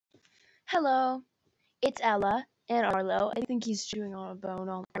Hello, it's Ella and Arlo. I think he's chewing on a bone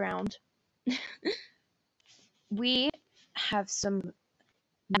on the ground. We have some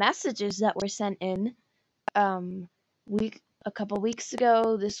messages that were sent in um a couple weeks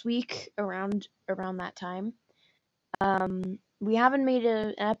ago, this week around that time. We haven't made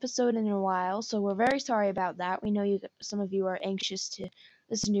an episode in a while, so we're very sorry about that. We know some of you are anxious to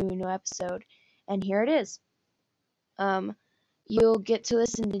listen to a new episode, and here it is. You'll get to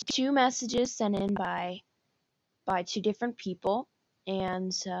listen to two messages sent in by two different people.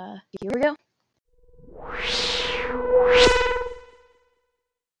 And here we go.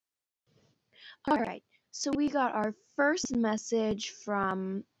 Alright, so we got our first message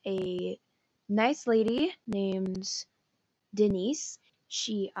from a nice lady named Denise.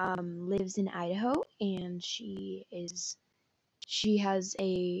 She lives in Idaho, and she has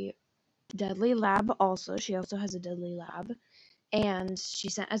a deadly lab also. She also has a deadly lab. And she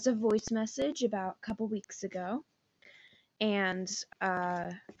sent us a voice message about a couple weeks ago. And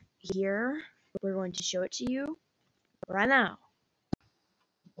here we're going to show it to you right now.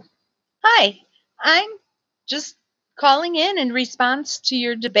 Hi, I'm just calling in response to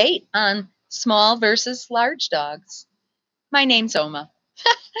your debate on small versus large dogs. My name's Oma.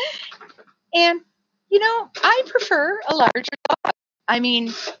 And, I prefer a larger dog. I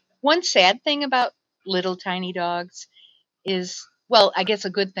mean, one sad thing about little tiny dogs is, well, I guess a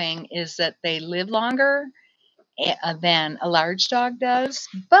good thing is that they live longer than a large dog does.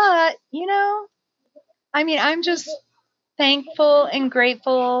 But, I'm just thankful and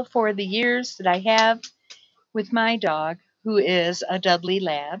grateful for the years that I have with my dog, who is a Dudley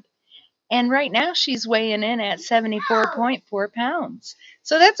Lab. And right now she's weighing in at 74.4 pounds.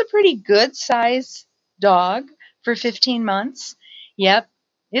 So that's a pretty good size dog for 15 months. Yep,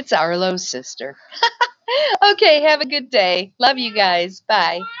 it's Arlo's sister. Okay, have a good day. Love you guys.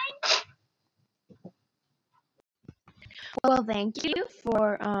 Bye. Well, thank you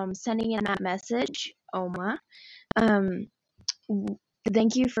for sending in that message, Oma. Um,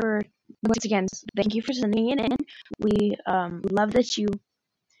 thank you for once again. Thank you for sending it in. We love that you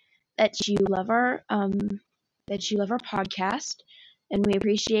love our podcast, and we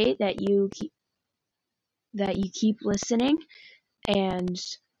appreciate that you keep listening and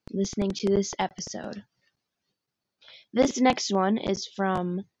listening to this episode. This next one is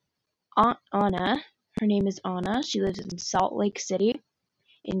from Aunt Anna. Her name is Anna. She lives in Salt Lake City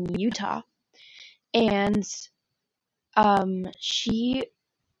in Utah. And she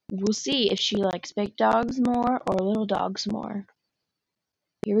will see if she likes big dogs more or little dogs more.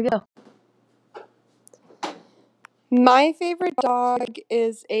 Here we go. My favorite dog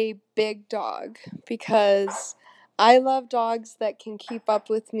is a big dog because I love dogs that can keep up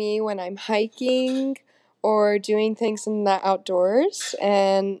with me when I'm hiking or doing things in the outdoors.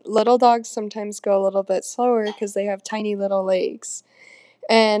 And little dogs sometimes go a little bit slower because they have tiny little legs.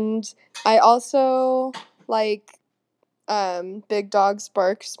 And I also like big dogs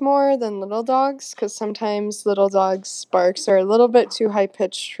barks more than little dogs because sometimes little dogs barks are a little bit too high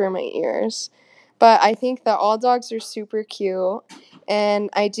pitched for my ears. But I think that all dogs are super cute,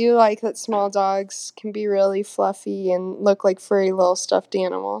 and I do like that small dogs can be really fluffy and look like furry little stuffed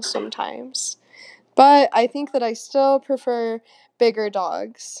animals sometimes. But I think that I still prefer bigger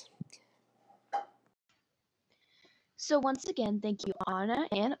dogs. So once again, thank you, Anna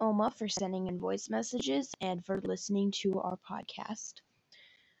and Oma, for sending in voice messages and for listening to our podcast.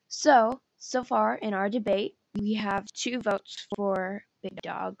 So far in our debate, we have 2 votes for big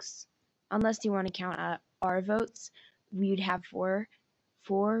dogs. Unless you want to count our votes, we'd have four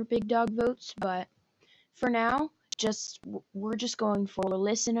big dog votes. But for now, we're just going for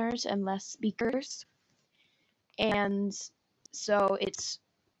listeners and less speakers. And so it's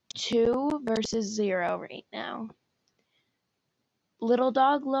 2 versus 0 right now. Little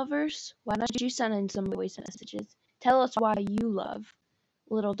dog lovers, why don't you send in some voice messages? Tell us why you love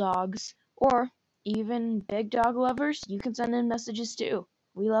little dogs, or even big dog lovers, you can send in messages too.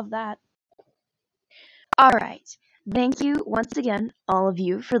 We love that. Alright, thank you once again, all of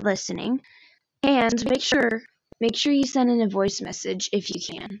you, for listening, and make sure you send in a voice message if you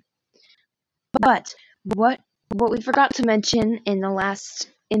can. But what we forgot to mention in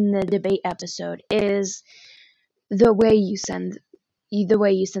the debate episode is the way you send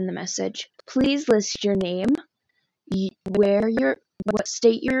the message. Please list your name, what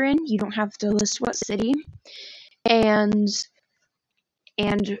state you're in. You don't have to list what city, and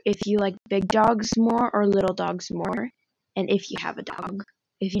if you like big dogs more or little dogs more, and if you have a dog.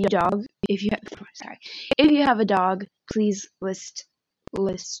 If you have a dog, please list a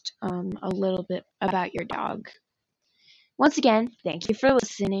little bit about your dog. Once again, thank you for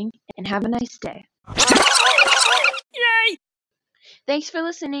listening and have a nice day. Yay! Thanks for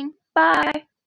listening. Bye.